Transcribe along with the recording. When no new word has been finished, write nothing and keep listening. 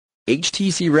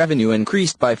HTC revenue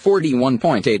increased by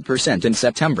 41.8% in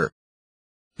September.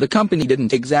 The company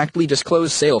didn't exactly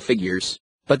disclose sale figures,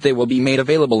 but they will be made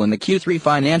available in the Q3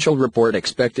 financial report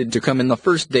expected to come in the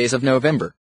first days of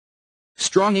November.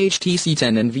 Strong HTC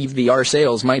 10 and Vive VR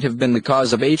sales might have been the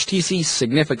cause of HTC's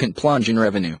significant plunge in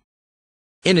revenue.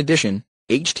 In addition,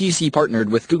 HTC partnered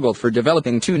with Google for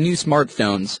developing two new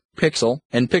smartphones, Pixel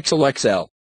and Pixel XL.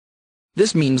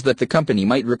 This means that the company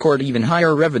might record even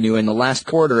higher revenue in the last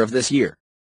quarter of this year.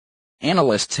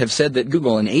 Analysts have said that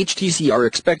Google and HTC are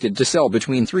expected to sell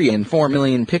between 3 and 4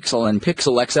 million Pixel and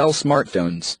Pixel XL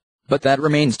smartphones, but that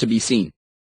remains to be seen.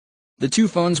 The two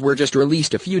phones were just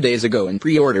released a few days ago and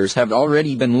pre-orders have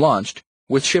already been launched,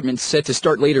 with shipments set to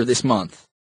start later this month.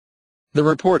 The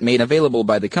report made available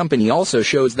by the company also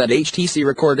shows that HTC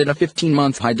recorded a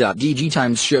 15-month high. DG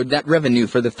Times showed that revenue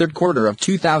for the third quarter of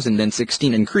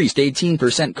 2016 increased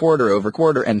 18%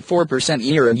 quarter-over-quarter and 4%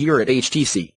 year-on-year at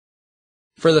HTC.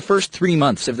 For the first 3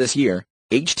 months of this year,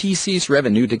 HTC's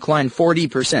revenue declined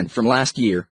 40% from last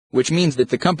year, which means that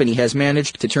the company has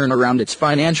managed to turn around its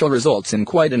financial results in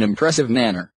quite an impressive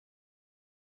manner.